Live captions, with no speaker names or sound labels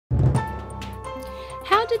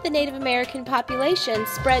How did the Native American population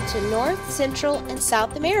spread to North, Central, and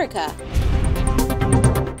South America?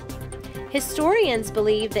 Historians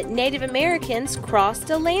believe that Native Americans crossed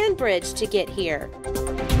a land bridge to get here.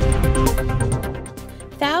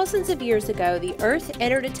 Thousands of years ago, the Earth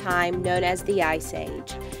entered a time known as the Ice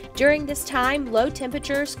Age. During this time, low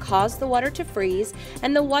temperatures caused the water to freeze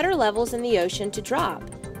and the water levels in the ocean to drop.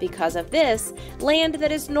 Because of this, land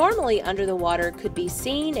that is normally under the water could be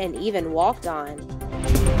seen and even walked on.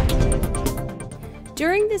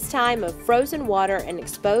 During this time of frozen water and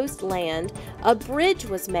exposed land, a bridge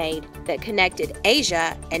was made that connected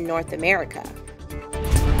Asia and North America.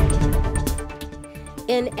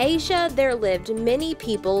 In Asia, there lived many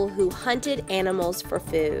people who hunted animals for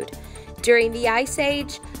food. During the Ice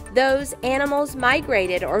Age, those animals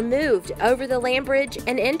migrated or moved over the land bridge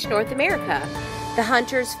and into North America. The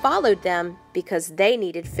hunters followed them because they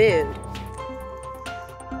needed food.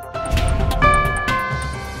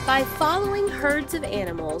 By following herds of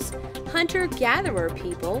animals, hunter-gatherer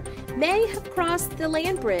people may have crossed the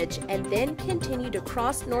land bridge and then continued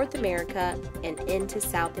across North America and into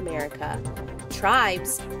South America.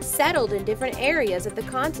 Tribes settled in different areas of the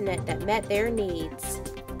continent that met their needs.